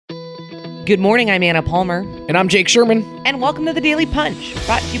Good morning, I'm Anna Palmer. And I'm Jake Sherman. And welcome to the Daily Punch,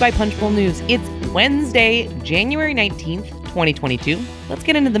 brought to you by Punchbowl News. It's Wednesday, January 19th, 2022. Let's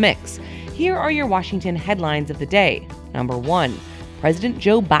get into the mix. Here are your Washington headlines of the day. Number 1, President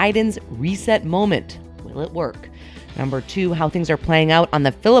Joe Biden's reset moment. Will it work? Number 2, how things are playing out on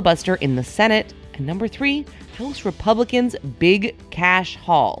the filibuster in the Senate. And number 3, House Republicans' big cash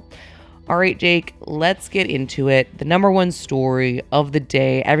haul. All right, Jake, let's get into it. The number one story of the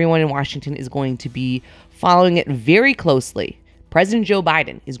day, everyone in Washington is going to be following it very closely. President Joe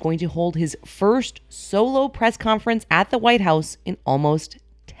Biden is going to hold his first solo press conference at the White House in almost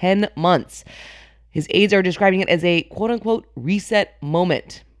 10 months. His aides are describing it as a quote-unquote reset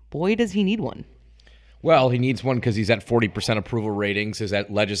moment. Boy, does he need one. Well, he needs one because he's at 40% approval ratings. His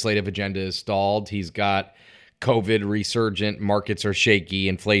legislative agenda is stalled. He's got COVID resurgent, markets are shaky,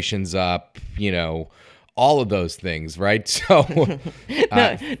 inflation's up, all of those things, right? So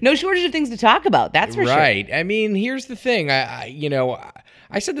no shortage of things to talk about, that's for sure. Right. I mean, here's the thing.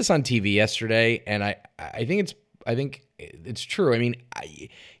 I said this on TV yesterday, and I think it's true. I mean,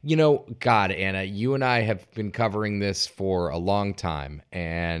 God, Anna, you and I have been covering this for a long time,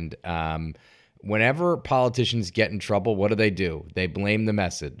 and whenever politicians get in trouble, what do? They blame the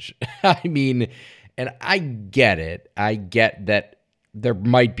message. I mean, and I get it. I get that there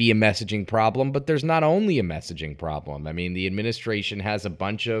might be a messaging problem, but there's not only a messaging problem. I mean, the administration has a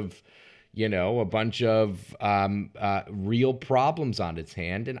bunch of real problems on its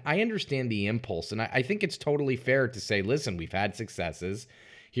hand. And I understand the impulse. And I think it's totally fair to say, listen, we've had successes.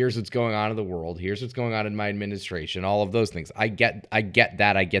 Here's what's going on in the world. Here's what's going on in my administration. All of those things. I get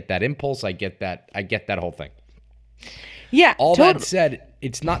that. I get that impulse. I get that whole thing. Yeah. All that said,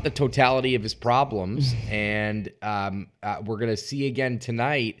 it's not the totality of his problems. And we're going to see again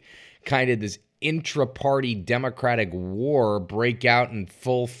tonight kind of this intra-party Democratic war break out in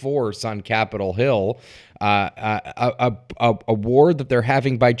full force on Capitol Hill, a war that they're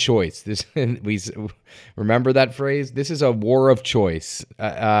having by choice. We remember that phrase? This is a war of choice.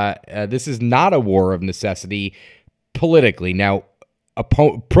 This is not a war of necessity politically. Now,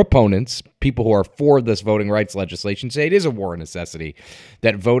 proponents, people who are for this voting rights legislation, say it is a war of necessity,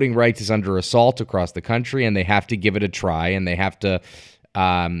 that voting rights is under assault across the country, and they have to give it a try, and they have to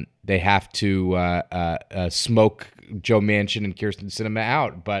smoke Joe Manchin and Kyrsten Sinema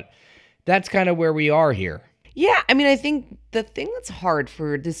out. But that's kind of where we are here. Yeah, I mean, I think the thing that's hard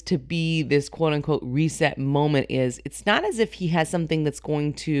for this to be this quote-unquote reset moment is it's not as if he has something that's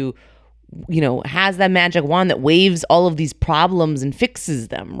going to, has that magic wand that waves all of these problems and fixes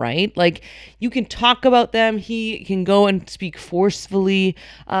them, right? Like, you can talk about them. He can go and speak forcefully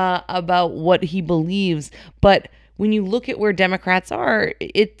about what he believes, but when you look at where Democrats are,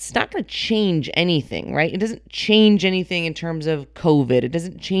 it's not going to change anything, right? It doesn't change anything in terms of COVID. It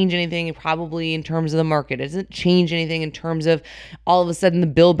doesn't change anything probably in terms of the market. It doesn't change anything in terms of all of a sudden the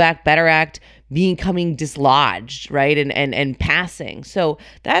Build Back Better Act becoming dislodged, right? And passing. So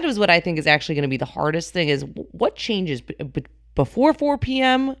that is what I think is actually going to be the hardest thing is what changes before 4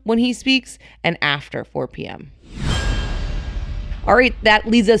 p.m. when he speaks and after 4 p.m. All right, that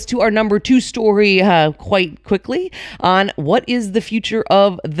leads us to our number 2 story quite quickly on what is the future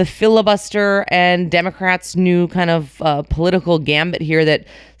of the filibuster and Democrats' new kind of political gambit here that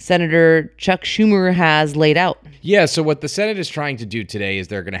Senator Chuck Schumer has laid out. Yeah, so what the Senate is trying to do today is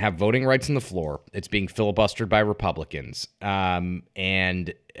they're going to have voting rights on the floor. It's being filibustered by Republicans. And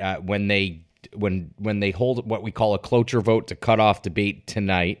when they hold what we call a cloture vote to cut off debate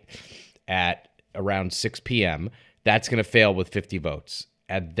tonight at around 6 p.m., that's going to fail with 50 votes.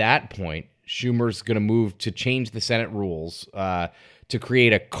 At that point, Schumer's going to move to change the Senate rules to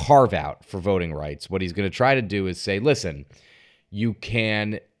create a carve-out for voting rights. What he's going to try to do is say, listen, you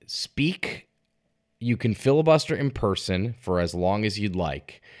can speak, you can filibuster in person for as long as you'd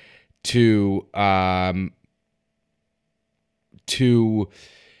like to end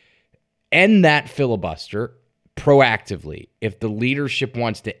that filibuster proactively. If the leadership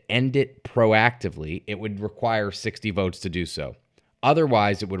wants to end it proactively, it would require 60 votes to do so.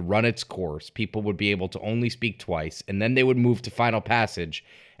 Otherwise, it would run its course. People would be able to only speak twice, and then they would move to final passage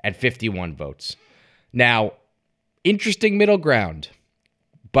at 51 votes. Now, interesting middle ground,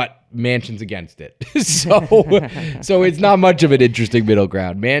 but Manchin's against it. So it's not much of an interesting middle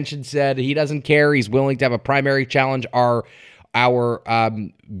ground. Manchin said he doesn't care. He's willing to have a primary challenge. Our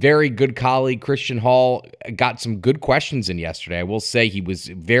very good colleague Christian Hall got some good questions in yesterday. I will say he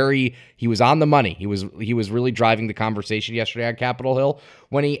was on the money. He was really driving the conversation yesterday on Capitol Hill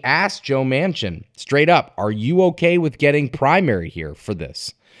when he asked Joe Manchin straight up, "Are you okay with getting primary here for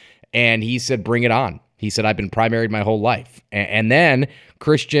this?" And he said, "Bring it on." He said, I've been primaried my whole life. And then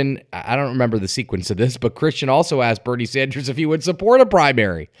Christian, I don't remember the sequence of this, but Christian also asked Bernie Sanders if he would support a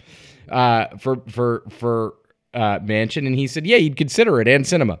primary for Manchin. And he said, yeah, he'd consider it, and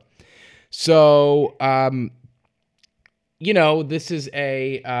Sinema. So, this is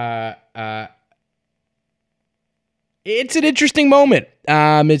it's an interesting moment.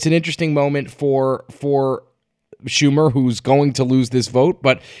 It's an interesting moment for Schumer, who's going to lose this vote,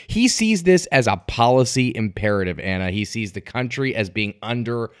 but he sees this as a policy imperative, Anna. He sees the country as being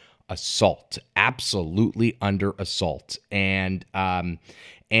under assault, absolutely under assault. And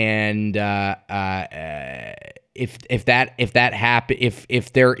if that happen,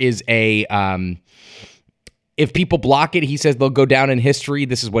 if there is a if people block it, he says they'll go down in history.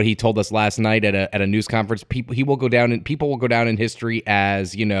 This is what he told us last night at a news conference. People will go down in history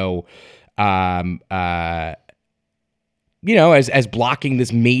as as blocking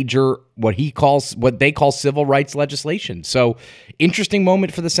this major what they call civil rights legislation. So interesting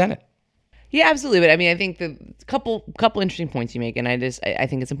moment for the Senate. Yeah, absolutely. But I mean, I think the couple interesting points you make, and I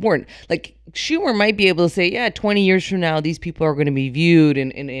think it's important. Like Schumer might be able to say, yeah, 20 years from now, these people are going to be viewed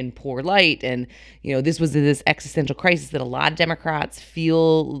in poor light, and this was this existential crisis that a lot of Democrats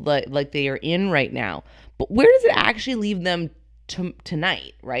feel like they are in right now. But where does it actually leave them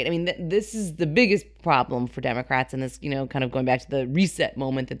tonight, right? I mean, this is the biggest problem for Democrats, and this, kind of going back to the reset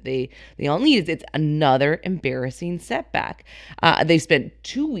moment that they all need. It's another embarrassing setback. They've spent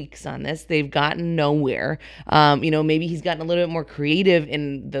 2 weeks on this. They've gotten nowhere. Maybe he's gotten a little bit more creative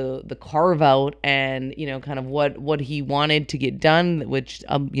in the carve out and kind of what he wanted to get done, which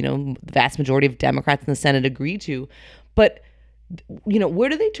the vast majority of Democrats in the Senate agree to, but where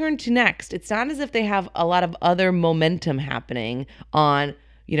do they turn to next? It's not as if they have a lot of other momentum happening on,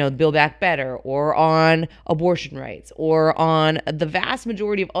 Build Back Better or on abortion rights or on the vast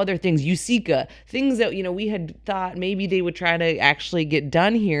majority of other things, USICA, things that, we had thought maybe they would try to actually get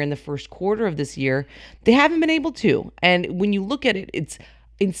done here in the first quarter of this year. They haven't been able to. And when you look at it, it's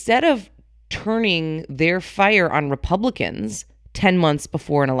instead of turning their fire on Republicans 10 months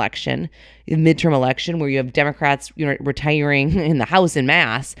before an election, a midterm election, where you have Democrats, retiring in the House en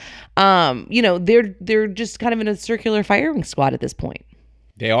masse, they're just kind of in a circular firing squad at this point.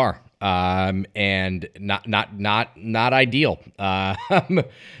 They are, and not ideal,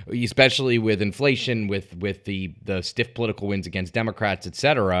 especially with inflation, with the stiff political winds against Democrats, et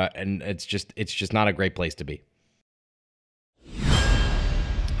cetera, and it's just not a great place to be.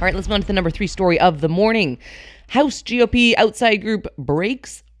 All right, let's move on to the number 3 story of the morning. House GOP outside group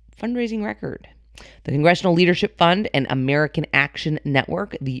breaks fundraising record. The Congressional Leadership Fund and American Action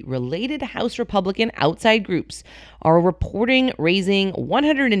Network, the related House Republican outside groups, are reporting raising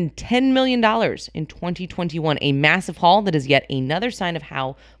 $110 million in 2021, a massive haul that is yet another sign of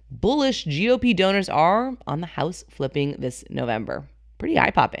how bullish GOP donors are on the House flipping this November. Pretty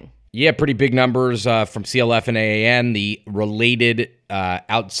eye-popping. Yeah, pretty big numbers from CLF and AAN, the related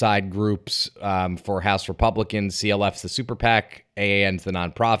outside groups for House Republicans. CLF's the super PAC, AAN's the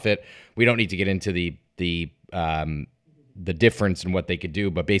nonprofit. We don't need to get into the difference in what they could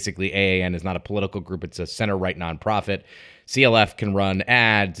do, but basically AAN is not a political group; it's a center-right nonprofit. CLF can run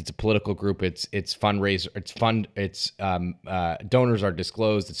ads. It's a political group. It's fundraiser. It's donors are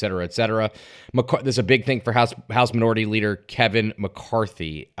disclosed, et cetera, et cetera. There's a big thing for House Minority Leader Kevin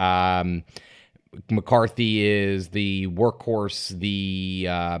McCarthy. McCarthy is the workhorse, the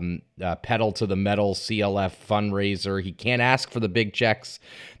pedal to the metal CLF fundraiser. He can't ask for the big checks.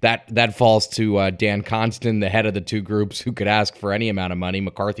 That falls to Dan Constan, the head of the two groups, who could ask for any amount of money.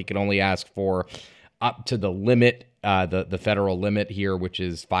 McCarthy can only ask for up to the limit, the federal limit here, which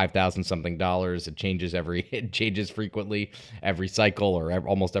is $5,000 something. It changes frequently every cycle, or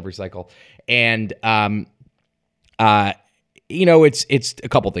almost every cycle. And it's a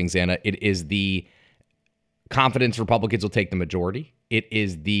couple things, Anna. It is the confidence Republicans will take the majority. It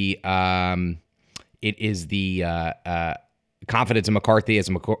is the confidence in McCarthy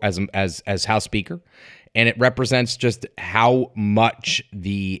as House Speaker, and it represents just how much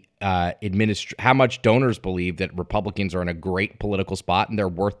how much donors believe that Republicans are in a great political spot and they're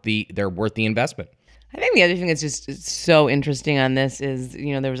worth the investment. I think the other thing that's just so interesting on this is,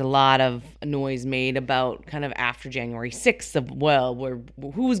 there was a lot of noise made about kind of after January 6th of,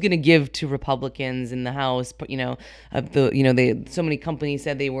 who was going to give to Republicans in the House, but, so many companies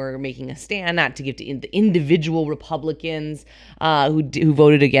said they were making a stand not to give to the individual Republicans who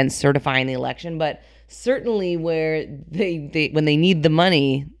voted against certifying the election, but certainly where they when they need the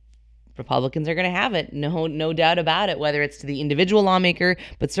money, Republicans are going to have it. No doubt about it, whether it's to the individual lawmaker,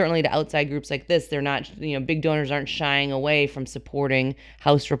 but certainly to outside groups like this. They're not, big donors aren't shying away from supporting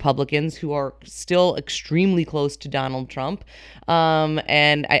House Republicans who are still extremely close to Donald Trump.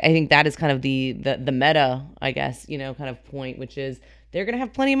 And I think that is kind of the meta, I guess, kind of point, which is they're going to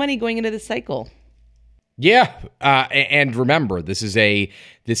have plenty of money going into this cycle. Yeah, and remember, this is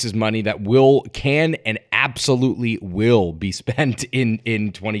money that can and absolutely will be spent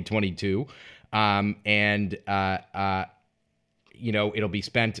in 2022, it'll be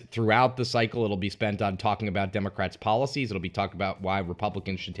spent throughout the cycle. It'll be spent on talking about Democrats' policies. It'll be talked about why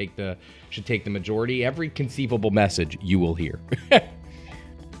Republicans should take the majority. Every conceivable message you will hear.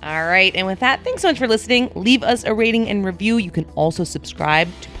 All right. And with that, thanks so much for listening. Leave us a rating and review. You can also subscribe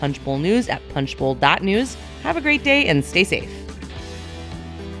to Punchbowl News at punchbowl.news. Have a great day and stay safe.